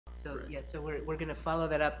So Great. yeah, so we're going to follow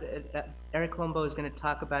that up. Eric Holmboe is going to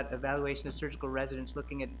talk about evaluation of surgical residents,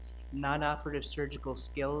 looking at non-operative surgical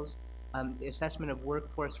skills, assessment of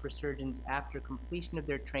workforce for surgeons after completion of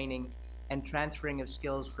their training, and transferring of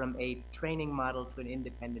skills from a training model to an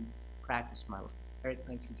independent practice model. Eric,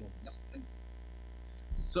 thanks for joining us. Yep, thanks.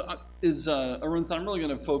 So Arun, so I'm really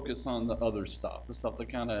going to focus on the other stuff, the stuff that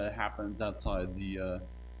kind of happens outside the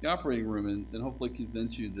operating room, and hopefully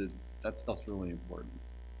convince you that that stuff's really important.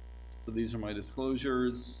 So these are my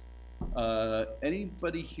disclosures.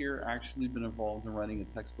 Anybody here actually been involved in writing a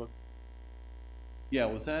textbook? Yeah,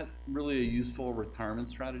 was that really a useful retirement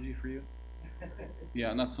strategy for you?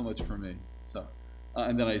 Yeah, not so much for me. So,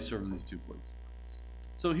 and then I serve in these 2 boards.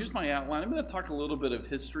 So here's my outline. I'm going to talk a little bit of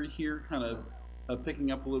history here, kind of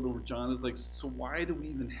picking up a little bit where John is like, so why do we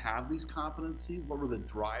even have these competencies? What were the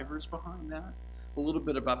drivers behind that? A little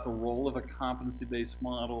bit about the role of a competency-based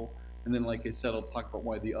model, and then, like I said, I'll talk about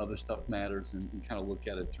why the other stuff matters and kind of look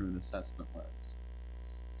at it through an assessment lens.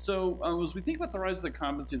 So as we think about the rise of the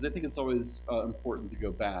competencies, I think it's always important to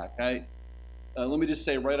go back. Let me just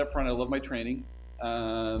say right up front, I love my training.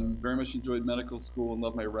 Very much enjoyed medical school and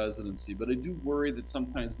love my residency, but I do worry that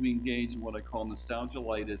sometimes we engage in what I call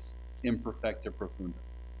nostalgialitis imperfecta profunda.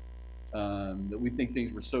 That we think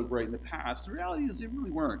things were so great in the past. The reality is they really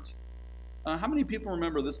weren't. How many people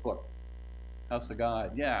remember this book? House of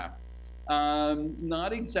God, yeah.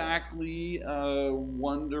 Not exactly a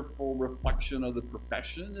wonderful reflection of the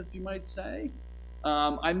profession, if you might say.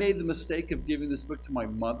 I made the mistake of giving this book to my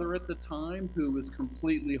mother at the time, who was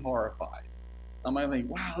completely horrified. I'm like,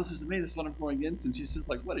 wow, this is amazing, this is what I'm going into. And she's just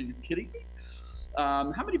like, what, are you kidding me?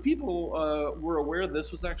 How many people were aware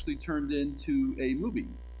this was actually turned into a movie?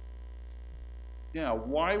 Yeah,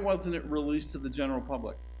 why wasn't it released to the general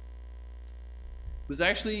public? It was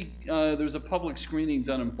actually, there's a public screening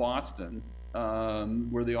done in Boston,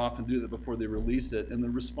 where they often do that before they release it, and the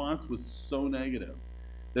response was so negative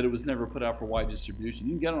that it was never put out for wide distribution.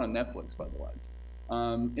 You can get it on Netflix, by the way.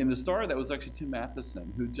 And the star of that was actually Tim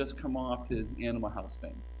Matheson, who'd just come off his Animal House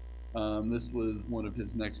fame. This was one of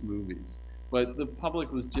his next movies. But the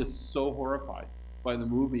public was just so horrified by the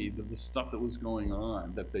movie, the stuff that was going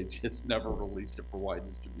on, that they just never released it for wide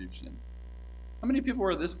distribution. How many people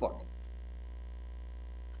read this book?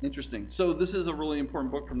 Interesting. So this is a really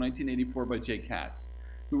important book from 1984 by Jay Katz,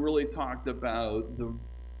 who really talked about the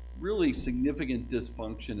really significant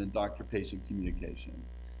dysfunction in doctor-patient communication.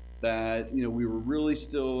 That, you know, we were really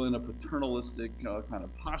still in a paternalistic kind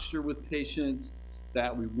of posture with patients,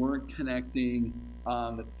 that we weren't connecting,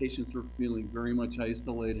 that patients were feeling very much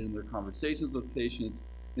isolated in their conversations with patients.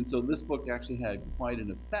 And so this book actually had quite an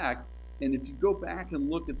effect. And if you go back and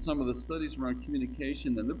look at some of the studies around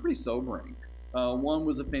communication, then they're pretty sobering. One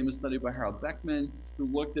was a famous study by Harold Beckman, who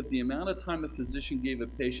looked at the amount of time a physician gave a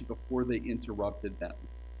patient before they interrupted them.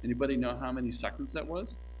 Anybody know how many seconds that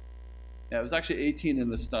was? Yeah, it was actually 18 in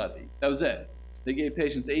the study. That was it. They gave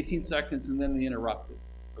patients 18 seconds and then they interrupted.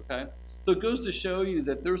 Okay? So it goes to show you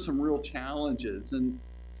that there's some real challenges. And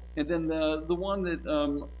then the one that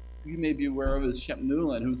you may be aware of is Shep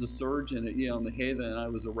Newland, who's a surgeon at Yale New Haven, and I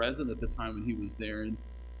was a resident at the time when he was there. And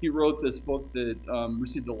he wrote this book that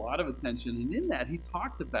received a lot of attention. And in that, he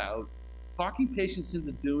talked about talking patients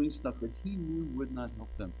into doing stuff that he knew would not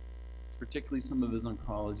help them, particularly some of his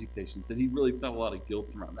oncology patients. And he really felt a lot of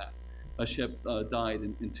guilt around that. Shep died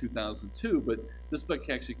in 2002, but this book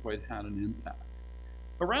actually quite had an impact.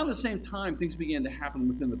 Around the same time, things began to happen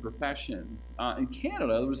within the profession. In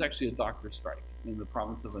Canada, there was actually a doctor strike in the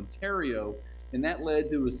province of Ontario, and that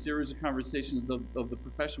led to a series of conversations of the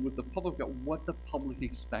profession with the public about what the public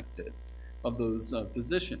expected of those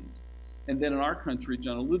physicians. And then in our country,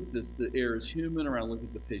 John alluded to this, the error is human around looking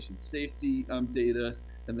at the patient safety data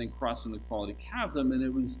and then crossing the quality chasm. And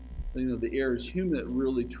it was, you know, the error is human that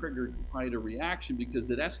really triggered quite a reaction, because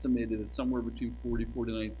it estimated that somewhere between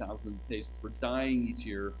 49,000 patients were dying each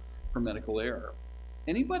year from medical error.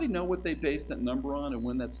 Anybody know what they based that number on and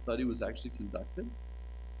when that study was actually conducted?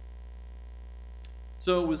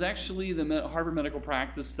 So it was actually the Harvard Medical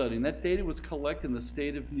Practice Study, and that data was collected in the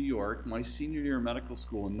state of New York, my senior year of medical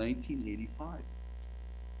school in 1985,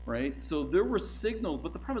 right? So there were signals,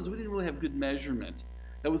 but the problem is we didn't really have good measurement.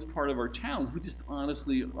 That was part of our challenge. We just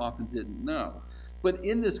honestly often didn't know. But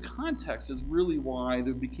in this context is really why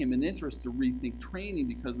there became an interest to rethink training,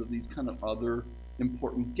 because of these kind of other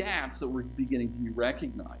important gaps that were beginning to be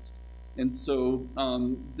recognized. And so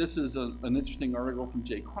this is an interesting article from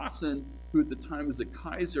Jay Crossan, who at the time was at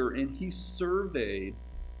Kaiser, and he surveyed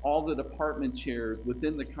all the department chairs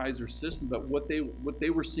within the Kaiser system about what they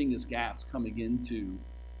were seeing as gaps coming into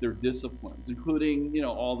their disciplines, including, you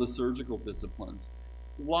know, all the surgical disciplines.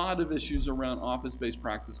 A lot of issues around office-based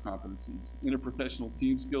practice competencies, interprofessional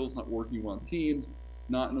team skills, not working on teams,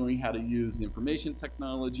 not knowing how to use information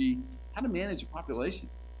technology, how to manage a population.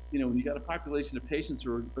 You know, when you got a population of patients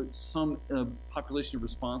or some population you're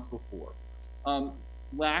responsible for.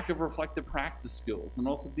 Lack of reflective practice skills, and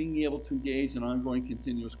also being able to engage in ongoing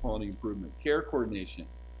continuous quality improvement, care coordination,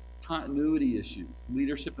 continuity issues,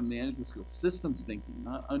 leadership and management skills, systems thinking,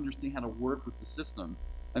 not understanding how to work with the system.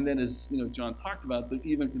 And then, as you know, John talked about, the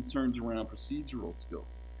even concerns around procedural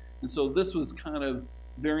skills. And so this was kind of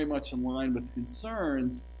very much in line with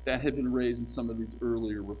concerns that had been raised in some of these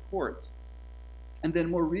earlier reports. And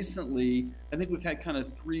then more recently, I think we've had kind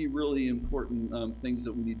of three really important things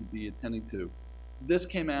that we need to be attending to. This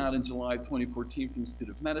came out in July 2014 from the Institute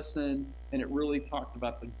of Medicine, and it really talked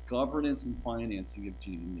about the governance and financing of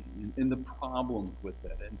GME and the problems with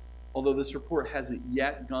it. And although this report hasn't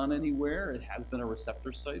yet gone anywhere, it has been a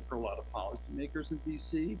receptor site for a lot of policymakers in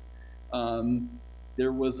DC.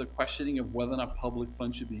 There was a questioning of whether or not public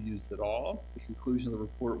funds should be used at all. The conclusion of the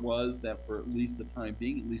report was that for at least the time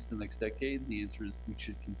being, at least the next decade, the answer is we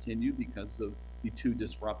should continue because of be too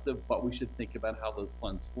disruptive, but we should think about how those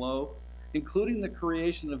funds flow, including the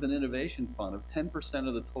creation of an innovation fund of 10%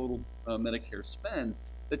 of the total Medicare spend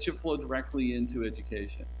that should flow directly into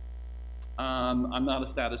education. I'm not a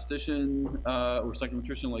statistician or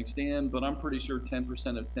psychometrician like Stan, but I'm pretty sure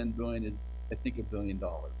 10% of 10 billion is, I think, $1 billion.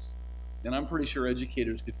 And I'm pretty sure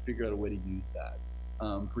educators could figure out a way to use that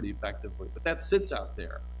pretty effectively. But that sits out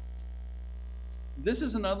there. This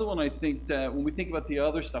is another one I think that when we think about the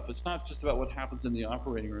other stuff, it's not just about what happens in the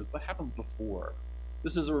operating rooms, but what happens before.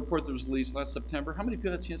 This is a report that was released last September. How many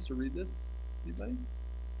people had a chance to read this? Anybody?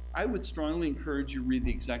 I would strongly encourage you to read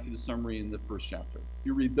the executive summary in the first chapter. If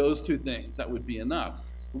you read those two things, that would be enough.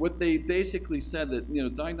 What they basically said that, you know,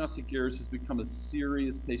 diagnostic errors has become a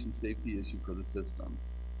serious patient safety issue for the system.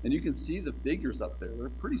 And you can see the figures up there. They're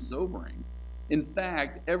pretty sobering. In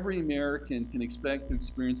fact, every American can expect to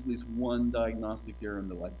experience at least one diagnostic error in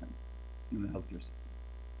their lifetime in the healthcare system.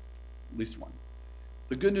 At least one.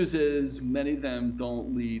 The good news is many of them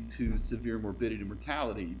don't lead to severe morbidity and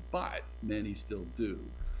mortality, but many still do.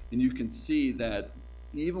 And you can see that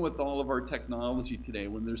even with all of our technology today,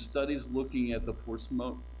 when there's studies looking at the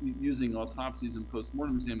using autopsies and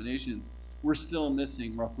post-mortem examinations, we're still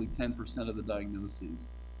missing roughly 10% of the diagnoses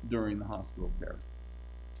during the hospital care.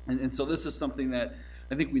 And so this is something that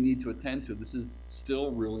I think we need to attend to. This is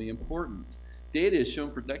still really important. Data has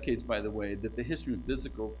shown for decades, by the way, that the history of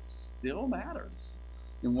physicals still matters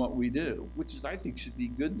in what we do, which is, I think, should be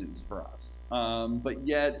good news for us. But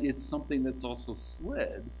yet it's something that's also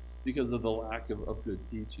slid because of the lack of good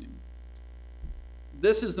teaching.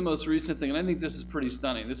 This is the most recent thing, and I think this is pretty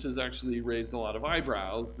stunning. This has actually raised a lot of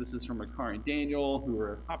eyebrows. This is from Makari and Daniel, who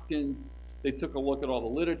are at Hopkins. They took a look at all the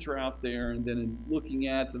literature out there, and then in looking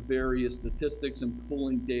at the various statistics and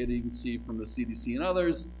pulling data you can see from the CDC and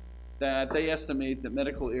others, that they estimate that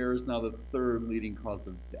medical error is now the third leading cause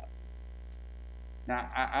of death. Now,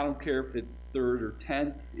 I don't care if it's third or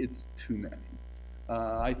 10th, it's too many.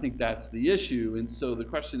 I think that's the issue, and so the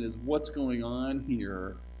question is, what's going on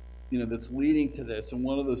here, you know, that's leading to this? And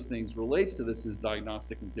one of those things relates to this is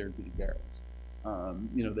diagnostic and therapeutic errors.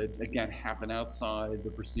 You know, that again happen outside the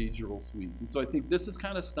procedural suites. And so I think this is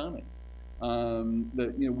kind of stunning.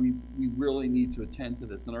 That, you know, we really need to attend to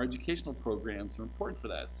this, and our educational programs are important for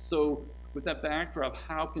that. So with that backdrop,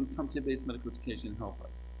 how can competency-based medical education help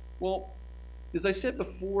us? Well, as I said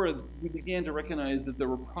before, we began to recognize that there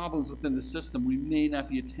were problems within the system. We may not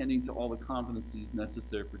be attending to all the competencies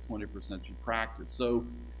necessary for 21st century practice. So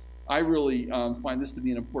I really find this to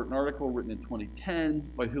be an important article written in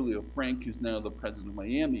 2010 by Julio Frank, who's now the president of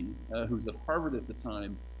Miami, who was at Harvard at the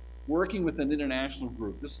time, working with an international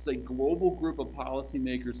group. This is a global group of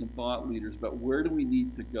policymakers and thought leaders about where do we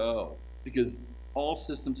need to go, because all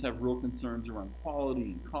systems have real concerns around quality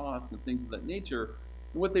and cost and things of that nature.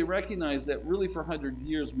 And what they recognize that really for 100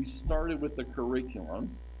 years, we started with the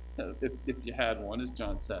curriculum, if you had one, as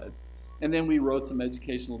John said, and then we wrote some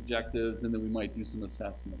educational objectives, and then we might do some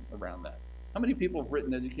assessment around that. How many people have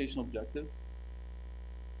written educational objectives?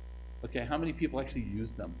 Okay, how many people actually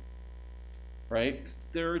use them? Right?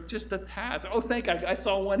 They're just a task. Oh, I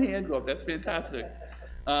saw one hand go up. That's fantastic.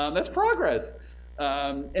 That's progress.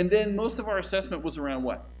 And then most of our assessment was around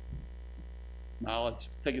what? Knowledge.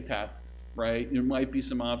 Take a test, right? There might be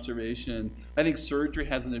some observation. I think surgery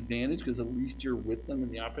has an advantage because at least you're with them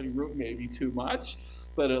in the operating room, maybe too much,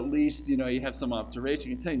 but at least, you know, you have some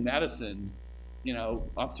observation. I can tell you medicine, you know,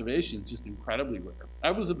 observation is just incredibly rare.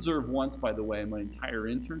 I was observed once, by the way, in my entire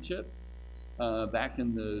internship, back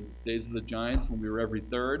in the days of the Giants when we were every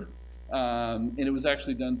third. And it was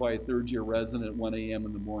actually done by a third-year resident at 1 a.m.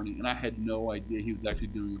 in the morning, and I had no idea he was actually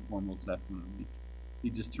doing a formal assessment of me. He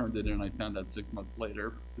just turned it in, and I found out 6 months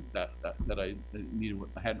later that I needed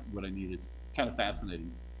I had what I needed. Kind of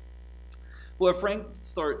fascinating. Well, Frank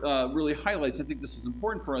really highlights, I think this is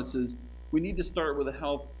important for us, is we need to start with the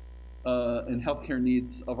health and healthcare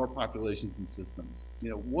needs of our populations and systems. You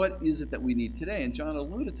know, what is it that we need today? And John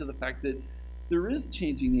alluded to the fact that there is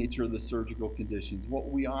changing nature of the surgical conditions. What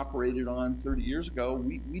we operated on 30 years ago,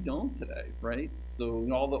 we don't today, right? So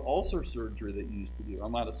all the ulcer surgery that you used to do,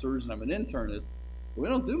 I'm not a surgeon, I'm an internist, but we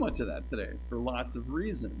don't do much of that today for lots of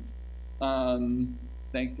reasons.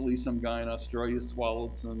 Thankfully, some guy in Australia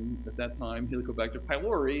swallowed some, at that time, Helicobacter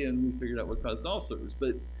pylori, and we figured out what caused ulcers.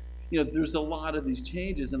 But you know, there's a lot of these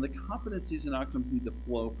changes, and the competencies and outcomes need to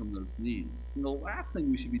flow from those needs. And the last thing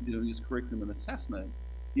we should be doing is curriculum and assessment,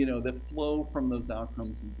 you know, that flow from those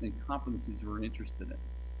outcomes and competencies we're interested in.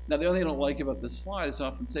 Now, the only thing I don't like about this slide, as I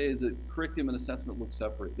often say, is that curriculum and assessment look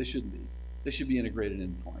separate. They shouldn't be. They should be integrated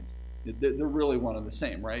and entwined. They're really one and the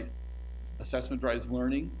same, right? Assessment drives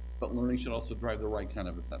learning, but learning should also drive the right kind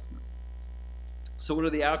of assessment. So what are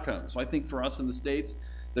the outcomes? Well, I think for us in the States,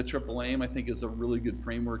 the triple aim, I think, is a really good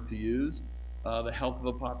framework to use. The health of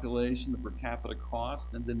a population, the per capita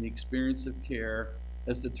cost, and then the experience of care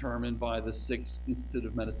as determined by the 6 Institute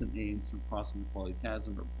of Medicine aims from Crossing the Quality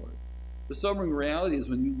Chasm report. The sobering reality is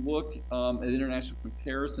when you look at international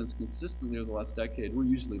comparisons consistently over the last decade, we're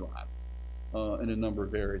usually last in a number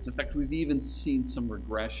of areas. In fact, we've even seen some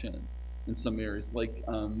regression in some areas, like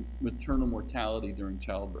maternal mortality during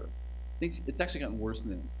childbirth. It's actually gotten worse in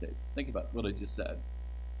the United States. Think about what I just said.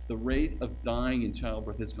 The rate of dying in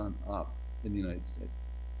childbirth has gone up in the United States.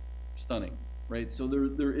 Stunning, right? So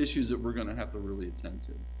there are issues that we're going to have to really attend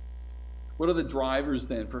to. What are the drivers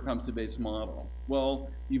then for a competency-based model? Well,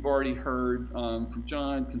 you've already heard from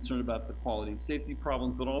John, concerned about the quality and safety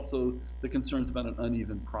problems, but also the concerns about an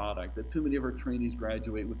uneven product, that too many of our trainees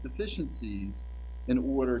graduate with deficiencies in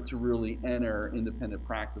order to really enter independent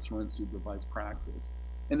practice or unsupervised practice.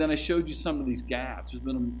 And then I showed you some of these gaps.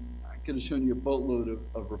 I could have shown you a boatload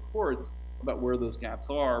of reports about where those gaps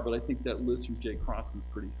are, but I think that list from Jay Crossan is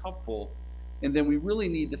pretty helpful. And then we really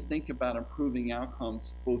need to think about improving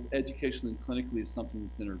outcomes, both educationally and clinically, as something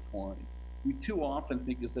that's intertwined. We too often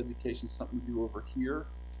think as education is something we do over here,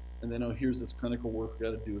 and then, oh, here's this clinical work we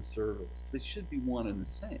got to do as service. They should be one and the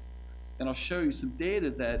same. And I'll show you some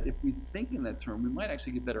data that if we think in that term, we might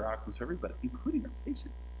actually get better outcomes for everybody, including our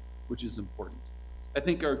patients, which is important. I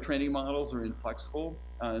think our training models are inflexible.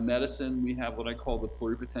 In medicine, we have what I call the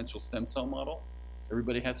pluripotential stem cell model.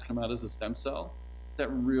 Everybody has to come out as a stem cell. Does that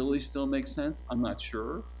really still make sense? I'm not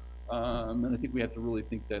sure. And I think we have to really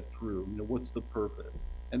think that through. You know, what's the purpose?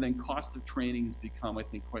 And then cost of training has become, I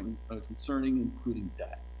think, quite concerning, including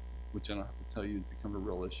debt, which I don't have to tell you has become a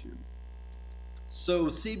real issue. So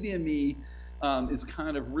CBME is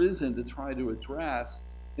kind of risen to try to address,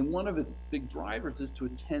 and one of its big drivers is to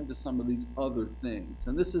attend to some of these other things.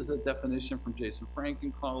 And this is a definition from Jason Frank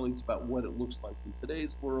and colleagues about what it looks like in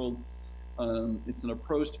today's world. It's an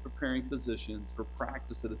approach to preparing physicians for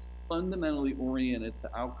practice that is fundamentally oriented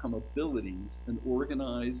to outcome abilities and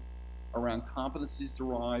organized around competencies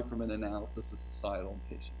derived from an analysis of societal and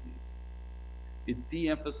patient needs. It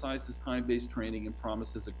de-emphasizes time-based training and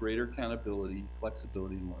promises a greater accountability,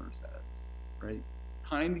 flexibility, and learner status, right?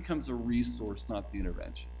 Time becomes a resource, not the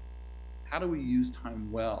intervention. How do we use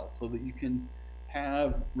time well so that you can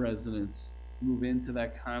have residents move into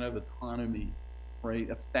that kind of autonomy, right,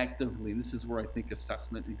 effectively? This is where I think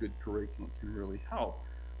assessment and good curriculum can really help.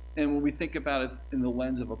 And when we think about it in the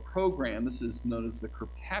lens of a program, this is known as the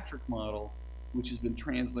Kirkpatrick model, which has been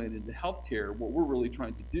translated into healthcare. What we're really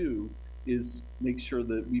trying to do is make sure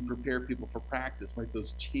that we prepare people for practice, right?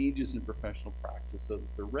 Those changes in professional practice so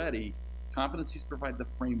that they're ready. Competencies provide the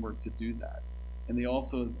framework to do that. And they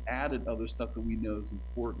also have added other stuff that we know is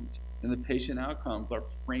important. And the patient outcomes, our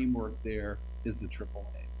framework there is the triple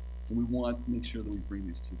aim. And we want to make sure that we bring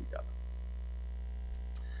these two together.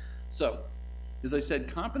 So, as I said,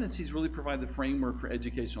 competencies really provide the framework for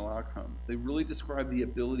educational outcomes. They really describe the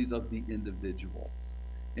abilities of the individual.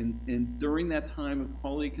 And during that time of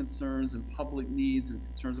quality concerns and public needs and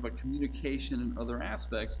concerns about communication and other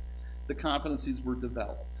aspects, the competencies were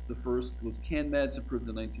developed. The first was CanMEDS, approved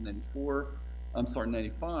in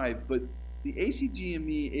 95, but the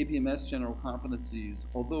ACGME ABMS general competencies,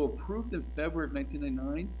 although approved in February of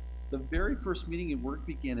 1999, the very first meeting and work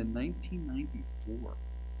began in 1994.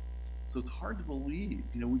 So it's hard to believe.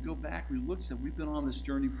 You know, we go back, we look, and we've been on this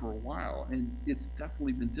journey for a while, and it's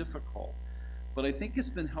definitely been difficult. But I think it's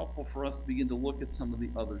been helpful for us to begin to look at some of the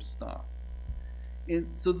other stuff. And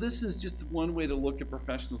so this is just one way to look at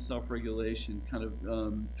professional self-regulation kind of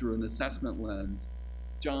through an assessment lens.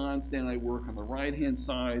 John, Stan, and I work on the right-hand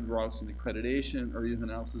side. Robson accreditation, or even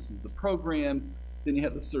analysis is the program. Then you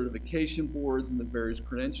have the certification boards and the various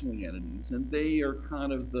credentialing entities. And they are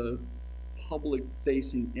kind of the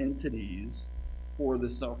public-facing entities for the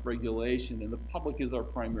self-regulation. And the public is our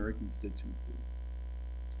primary constituency,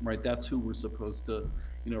 right? That's who we're supposed to,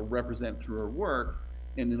 represent through our work.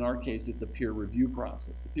 And in our case, it's a peer review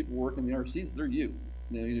process. The people working the RCs, they're you.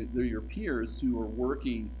 They're your peers who are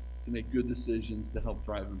working to make good decisions to help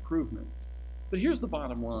drive improvement. But here's the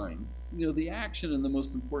bottom line. The action and the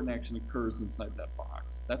most important action occurs inside that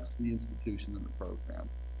box. That's the institution and the program.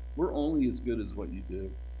 We're only as good as what you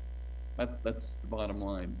do. That's the bottom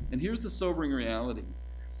line. And here's the sobering reality.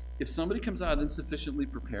 If somebody comes out insufficiently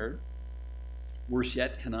prepared, worse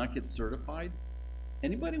yet, cannot get certified,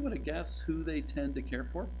 anybody want to guess who they tend to care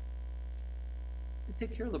for? They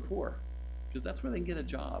take care of the poor, because that's where they can get a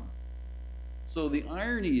job. So the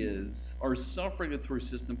irony is our self-regulatory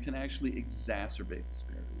system can actually exacerbate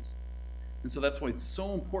disparities. And so that's why it's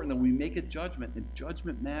so important that we make a judgment, and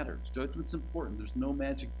judgment matters. Judgment's important. There's no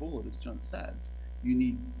magic bullet, as John said. You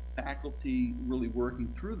need faculty really working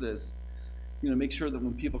through this, make sure that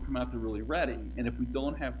when people come out, they're really ready. And if we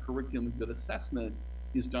don't have curriculum and good assessment,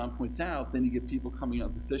 as John points out, then you get people coming out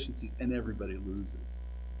with deficiencies and everybody loses.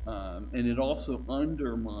 And it also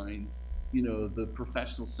undermines, the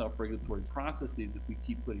professional self-regulatory processes if we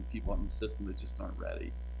keep putting people out in the system that just aren't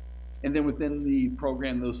ready. And then within the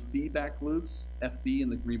program, those feedback loops, FB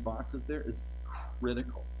and the green boxes there, is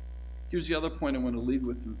critical. Here's the other point I want to lead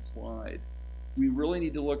with in the slide. We really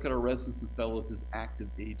need to look at our residents and fellows as active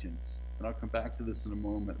agents. And I'll come back to this in a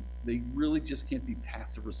moment. They really just can't be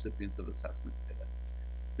passive recipients of assessment data.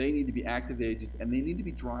 They need to be active agents, and they need to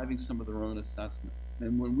be driving some of their own assessment.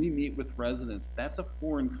 And when we meet with residents, that's a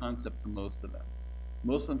foreign concept to most of them.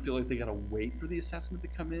 Most of them feel like they got to wait for the assessment to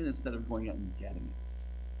come in instead of going out and getting it.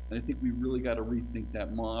 And I think we really got to rethink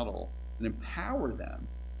that model and empower them.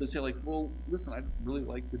 So say like, well, listen, I'd really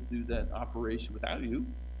like to do that operation without you.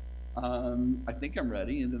 I think I'm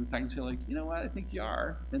ready. And then the faculty say like, you know what, I think you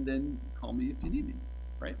are. And then call me if you need me,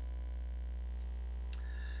 right?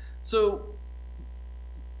 So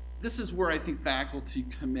this is where I think faculty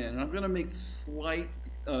come in. And I'm going to make slight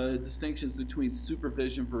distinctions between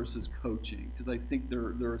supervision versus coaching, because I think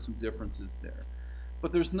there are some differences there.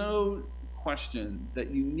 But there's no question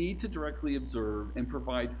that you need to directly observe and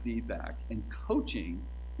provide feedback and coaching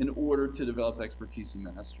in order to develop expertise and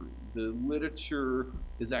mastery. The literature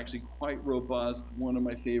is actually quite robust. One of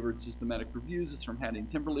my favorite systematic reviews is from Hattie and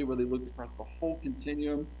Timberley, where they looked across the whole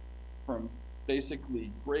continuum from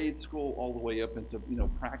basically grade school all the way up into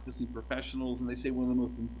practicing professionals, and they say one of the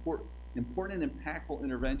most important and impactful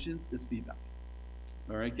interventions is feedback.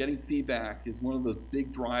 All right, getting feedback is one of those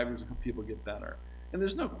big drivers of how people get better. And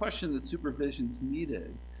there's no question that supervision's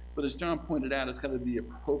needed, but as John pointed out, it's got to be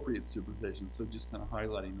appropriate supervision, so just kind of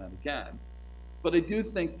highlighting that again. But I do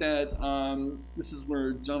think that this is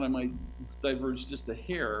where John and I might diverge just a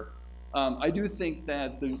hair. I do think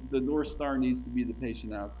that the North Star needs to be the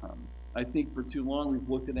patient outcome. I think for too long we've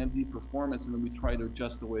looked at MD performance and then we try to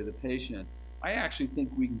adjust away the patient. I actually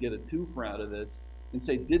think we can get a twofer out of this and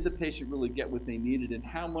say, did the patient really get what they needed, and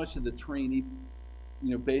how much of the trainee,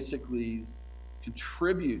 basically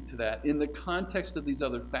contribute to that in the context of these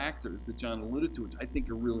other factors that John alluded to, which I think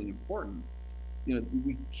are really important.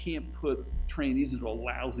 We can't put trainees into a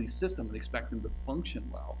lousy system and expect them to function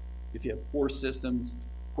well. If you have poor systems,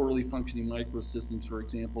 poorly functioning microsystems, for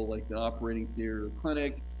example, like the operating theater of the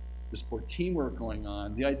clinic, there's poor teamwork going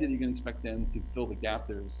on. The idea that you can expect them to fill the gap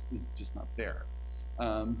there is just not fair.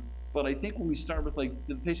 But I think when we start with like,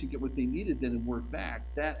 did the patient get what they needed then and work back,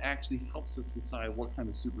 that actually helps us decide what kind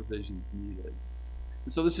of supervision is needed.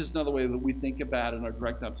 And so this is another way that we think about in our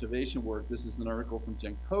direct observation work. This is an article from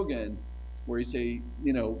Jen Kogan, where you say,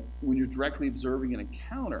 when you're directly observing an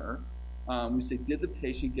encounter, we say, did the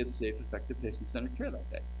patient get safe, effective patient-centered care that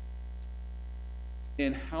day?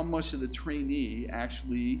 And how much did the trainee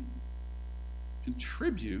actually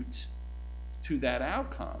contribute to that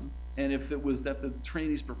outcome? And if it was that the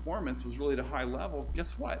trainee's performance was really at a high level,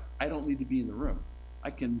 guess what? I don't need to be in the room. I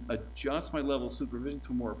can adjust my level of supervision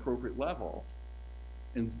to a more appropriate level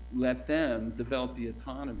and let them develop the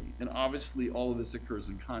autonomy. And obviously all of this occurs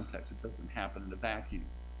in context. It doesn't happen in a vacuum.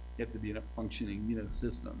 You have to be in a functioning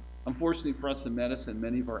system. Unfortunately for us in medicine,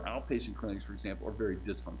 many of our outpatient clinics, for example, are very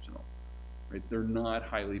dysfunctional. Right? They're not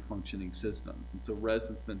highly functioning systems. And so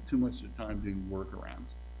residents spend too much of their time doing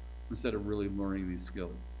workarounds instead of really learning these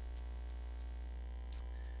skills.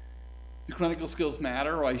 Do clinical skills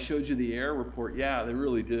matter? I showed you the AIR report. Yeah, they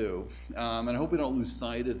really do. And I hope we don't lose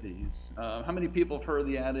sight of these. How many people have heard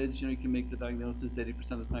the adage, you can make the diagnosis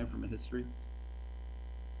 80% of the time from a history?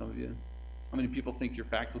 Some of you. How many people think your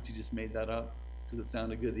faculty just made that up because it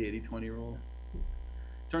sounded good, the 80-20 rule?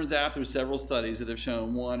 Turns out there's several studies that have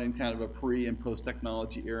shown one in kind of a pre and post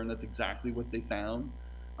technology era, and that's exactly what they found.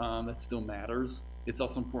 That still matters. It's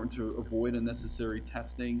also important to avoid unnecessary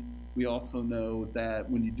testing. We also know that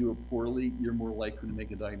when you do it poorly, you're more likely to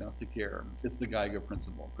make a diagnostic error. It's the Geiger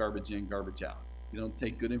principle, garbage in, garbage out. If you don't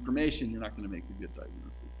take good information, you're not going to make a good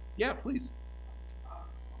diagnosis. Yeah, please.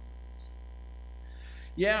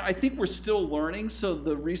 Yeah, I think we're still learning, so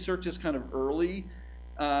the research is kind of early.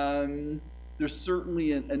 There's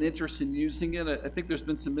certainly an interest in using it. I think there's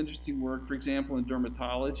been some interesting work, for example, in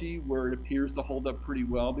dermatology, where it appears to hold up pretty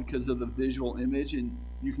well because of the visual image, and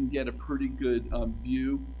you can get a pretty good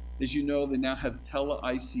view. As you know, they now have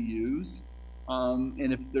tele-ICUs,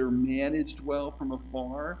 and if they're managed well from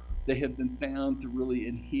afar, they have been found to really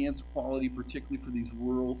enhance quality, particularly for these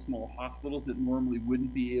rural small hospitals that normally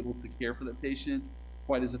wouldn't be able to care for the patient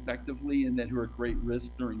quite as effectively and that who are at great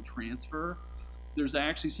risk during transfer. There's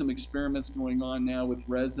actually some experiments going on now with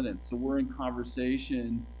residents. So we're in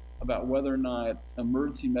conversation about whether or not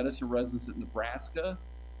emergency medicine residents in Nebraska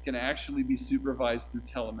can actually be supervised through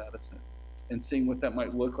telemedicine and seeing what that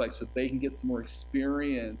might look like so they can get some more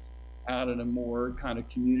experience out in a more kind of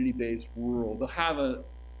community-based rural. They'll have a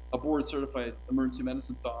board-certified emergency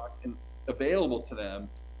medicine doc available to them,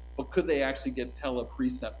 but could they actually get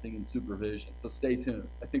tele-precepting and supervision? So stay tuned.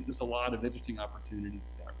 I think there's a lot of interesting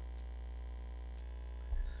opportunities there.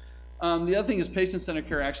 The other thing is patient-centered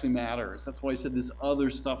care actually matters. That's why I said this other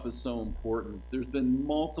stuff is so important. There's been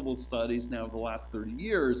multiple studies now over the last 30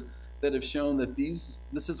 years that have shown that this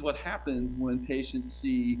is what happens when patients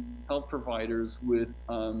see health providers with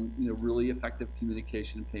really effective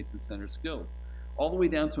communication and patient-centered skills, all the way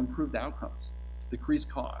down to improved outcomes, decreased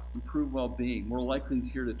cost, improved well-being, more likely to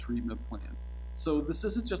adhere to treatment plans. So this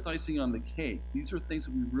isn't just icing on the cake. These are things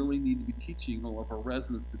that we really need to be teaching all of our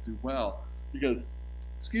residents to do well because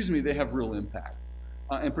they have real impact.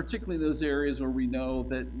 And particularly in those areas where we know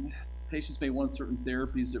that patients may want certain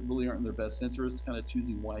therapies that really aren't in their best interest, kind of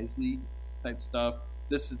choosing wisely type stuff.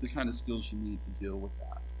 This is the kind of skills you need to deal with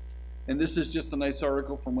that. And this is just a nice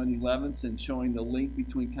article from Wendy Levinson showing the link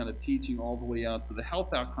between kind of teaching all the way out to the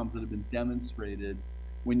health outcomes that have been demonstrated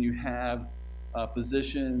when you have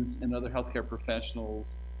physicians and other healthcare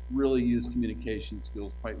professionals really use communication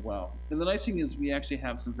skills quite well. And the nice thing is we actually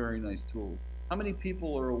have some very nice tools. How many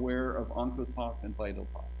people are aware of OncoTalk and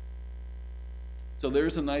VitalTalk? So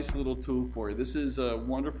there's a nice little tool for you. This is a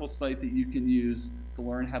wonderful site that you can use to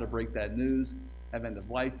learn how to break bad news, have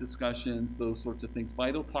end-of-life discussions, those sorts of things.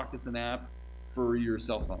 VitalTalk is an app for your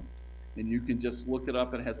cell phone. And you can just look it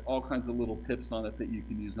up. It has all kinds of little tips on it that you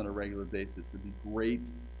can use on a regular basis. It'd be great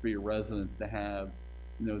for your residents to have,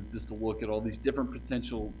 just to look at all these different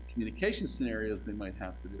potential communication scenarios they might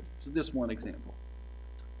have to do. So just one example.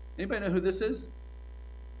 Anybody know who this is?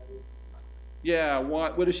 Yeah,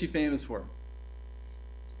 what is she famous for?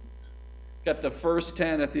 Got the first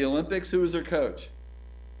 10 at the Olympics. Who was her coach?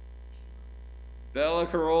 Bella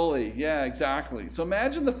Caroli. Yeah, exactly. So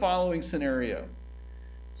imagine the following scenario.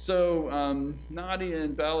 So Nadia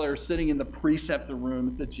and Bella are sitting in the preceptor room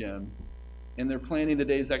at the gym, and they're planning the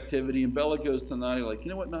day's activity, and Bella goes to Nadia like,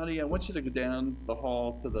 you know what, Nadia, I want you to go down the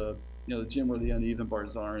hall to the gym where the uneven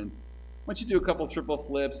bars are, and I want you to do a couple triple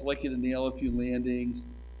flips. I'd like you to nail a few landings,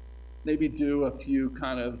 maybe do a few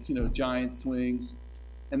kind of, giant swings,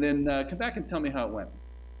 and then come back and tell me how it went.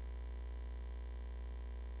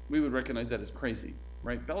 We would recognize that as crazy,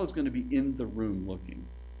 right? Bella's going to be in the room looking.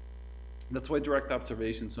 That's why direct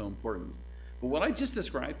observation is so important. But what I just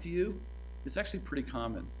described to you is actually pretty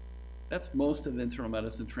common. That's most of internal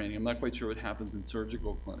medicine training. I'm not quite sure what happens in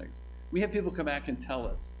surgical clinics. We have people come back and tell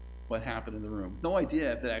us what happened in the room. No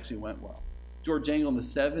idea if it actually went well. George Engel in the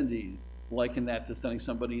 70s likened that to sending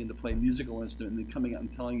somebody in to play a musical instrument and then coming out and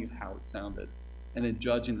telling you how it sounded and then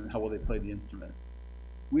judging how well they played the instrument.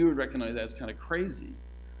 We would recognize that as kind of crazy.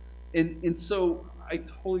 And so I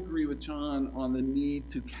totally agree with John on the need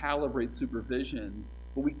to calibrate supervision,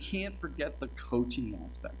 but we can't forget the coaching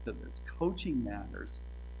aspect of this. Coaching matters.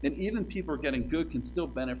 And even people who are getting good can still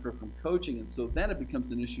benefit from coaching. And so then it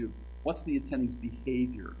becomes an issue of what's the attending's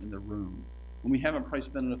behavior in the room? And we haven't probably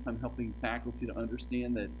spent enough time helping faculty to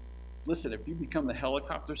understand that, listen, if you become the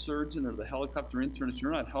helicopter surgeon or the helicopter internist,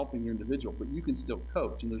 you're not helping your individual, but you can still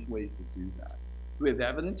coach, and there's ways to do that. Do we have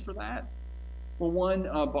evidence for that? Well, one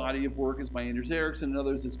body of work is by Anders Ericsson, and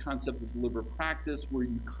others is concept of deliberate practice, where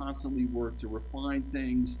you constantly work to refine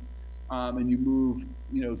things. and you move,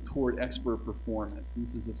 toward expert performance. And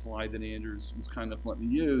this is a slide that Anders was kind of letting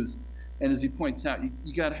me use. And as he points out,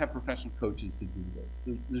 you got to have professional coaches to do this.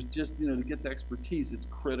 There's just, to get to expertise, it's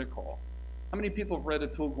critical. How many people have read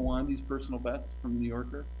Atul Gawande's Personal Best from The New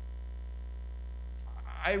Yorker?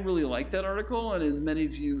 I really like that article, and as many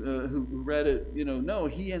of you who read it, know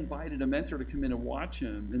he invited a mentor to come in and watch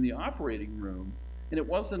him in the operating room, and it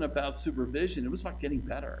wasn't about supervision, it was about getting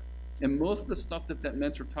better. And most of the stuff that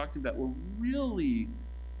mentor talked about were really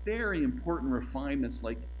very important refinements,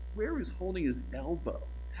 like where he was holding his elbow,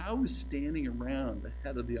 how he was standing around the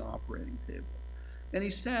head of the operating table. And he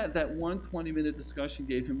said that one 20-minute discussion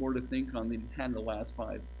gave him more to think on than he had in the last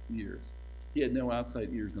 5 years. He had no outside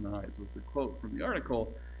ears and eyes, was the quote from the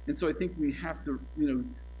article. And so I think we have to,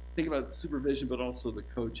 think about supervision, but also the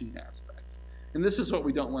coaching aspect. And this is what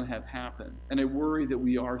we don't want to have happen. And I worry that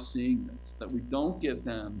we are seeing this, that we don't give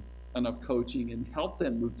them enough coaching and help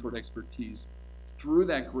them move toward expertise through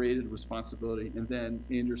that graded responsibility. And then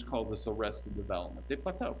Anders calls this arrested development. They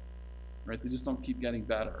plateau, right? They just don't keep getting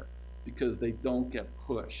better because they don't get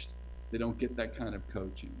pushed. They don't get that kind of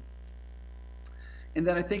coaching. And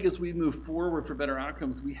then I think as we move forward for better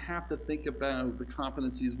outcomes, we have to think about the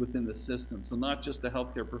competencies within the system. So not just a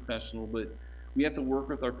healthcare professional, but we have to work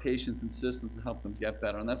with our patients and systems to help them get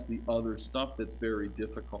better. And that's the other stuff that's very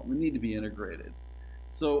difficult. We need to be integrated.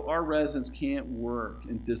 So our residents can't work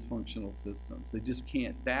in dysfunctional systems. They just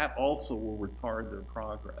can't. That also will retard their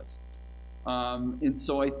progress. And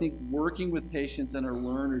so I think working with patients and our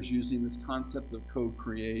learners using this concept of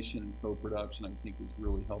co-creation and co-production, I think is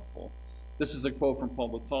really helpful. This is a quote from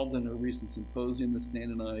Paul Batalden at a recent symposium that Stan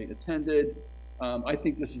and I attended. I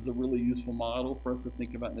think this is a really useful model for us to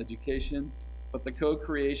think about in education. But the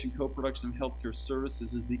co-creation, co-production of healthcare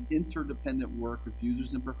services is the interdependent work of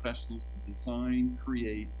users and professionals to design,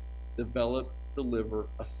 create, develop, deliver,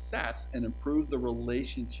 assess, and improve the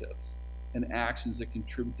relationships and actions that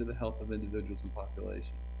contribute to the health of individuals and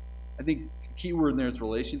populations. I think the key word in there is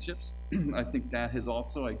relationships. I think that has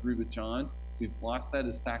also, I agree with John, we've lost that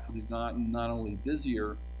as faculty have gotten not only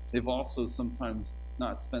busier, they've also sometimes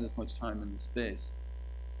not spent as much time in the space,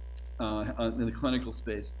 in the clinical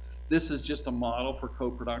space. This is just a model for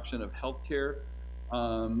co-production of healthcare,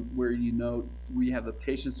 where we have the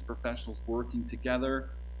patients and professionals working together,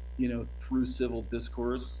 through civil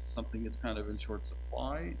discourse, something that's kind of in short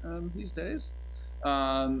supply these days,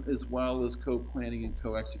 as well as co-planning and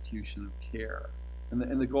co-execution of care.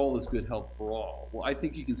 And the goal is good health for all. Well, I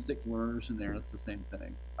think you can stick learners in there, and it's the same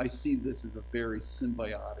thing. I see this as a very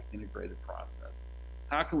symbiotic, integrated process.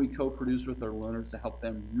 How can we co-produce with our learners to help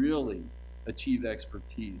them really achieve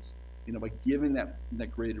expertise? By giving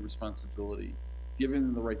that graded responsibility, giving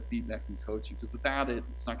them the right feedback and coaching, because without it,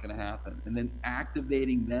 it's not going to happen. And then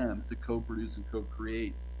activating them to co-produce and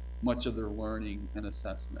co-create much of their learning and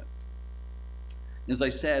assessment. As I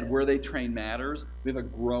said, where they train matters. We have a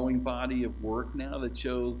growing body of work now that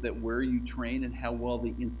shows that where you train and how well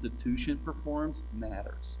the institution performs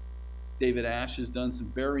matters. David Ash has done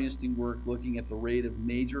some very interesting work looking at the rate of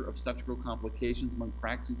major obstetrical complications among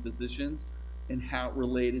practicing physicians and how it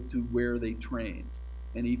related to where they trained.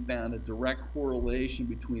 And he found a direct correlation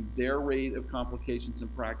between their rate of complications in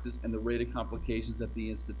practice and the rate of complications at the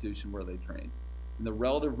institution where they trained. And the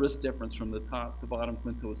relative risk difference from the top to bottom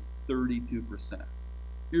quintile was 32%.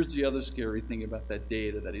 Here's the other scary thing about that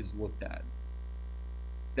data that he's looked at.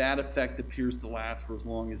 That effect appears to last for as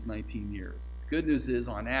long as 19 years. The good news is,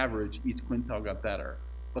 on average, each quintile got better,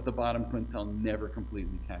 but the bottom quintile never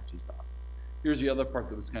completely catches up. Here's the other part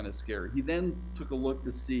that was kind of scary. He then took a look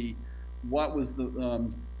to see what was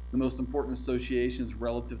the most important associations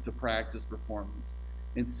relative to practice performance.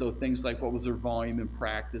 And so things like what was their volume in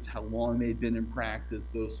practice, how long they'd been in practice,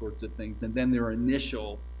 those sorts of things. And then their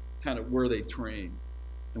initial kind of where they trained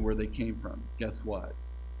and where they came from. Guess what?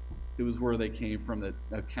 It was where they came from that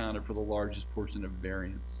accounted for the largest portion of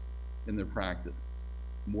variance in their practice.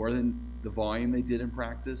 More than the volume they did in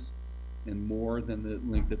practice, and more than the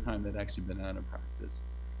length of time they'd actually been out of practice.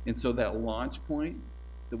 And so that launch point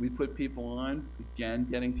that we put people on, again,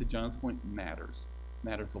 getting to John's point, matters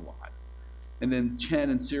a lot. And then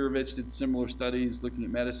Chen and Sirovich did similar studies looking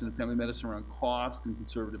at medicine and family medicine around cost and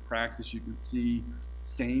conservative practice. You can see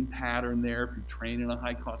same pattern there. If you train in a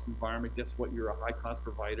high-cost environment, guess what? You're a high-cost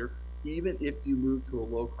provider, even if you move to a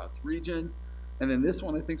low-cost region. And then this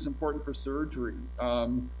one I think is important for surgery.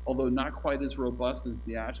 Although not quite as robust as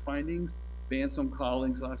the ASH findings, Bansome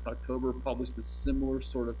colleagues last October published a similar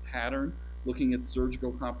sort of pattern looking at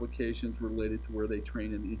surgical complications related to where they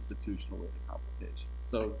train in institutional-related complications.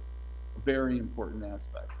 So a very important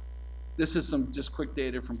aspect. This is some just quick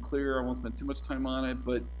data from CLEAR. I won't spend too much time on it,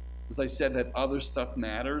 but as I said, that other stuff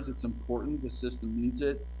matters. It's important. The system needs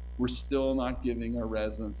it. We're still not giving our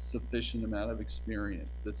residents sufficient amount of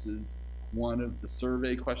experience. This is one of the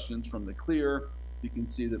survey questions from the CLEAR. You can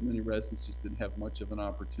see that many residents just didn't have much of an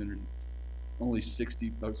opportunity. Only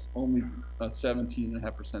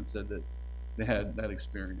 17.5% said that they had that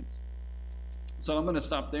experience. So I'm going to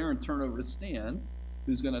stop there and turn over to Stan,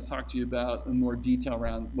 who's going to talk to you about in more detail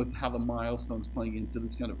around how the milestones playing into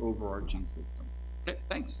this kind of overarching system. Okay,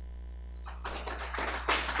 thanks.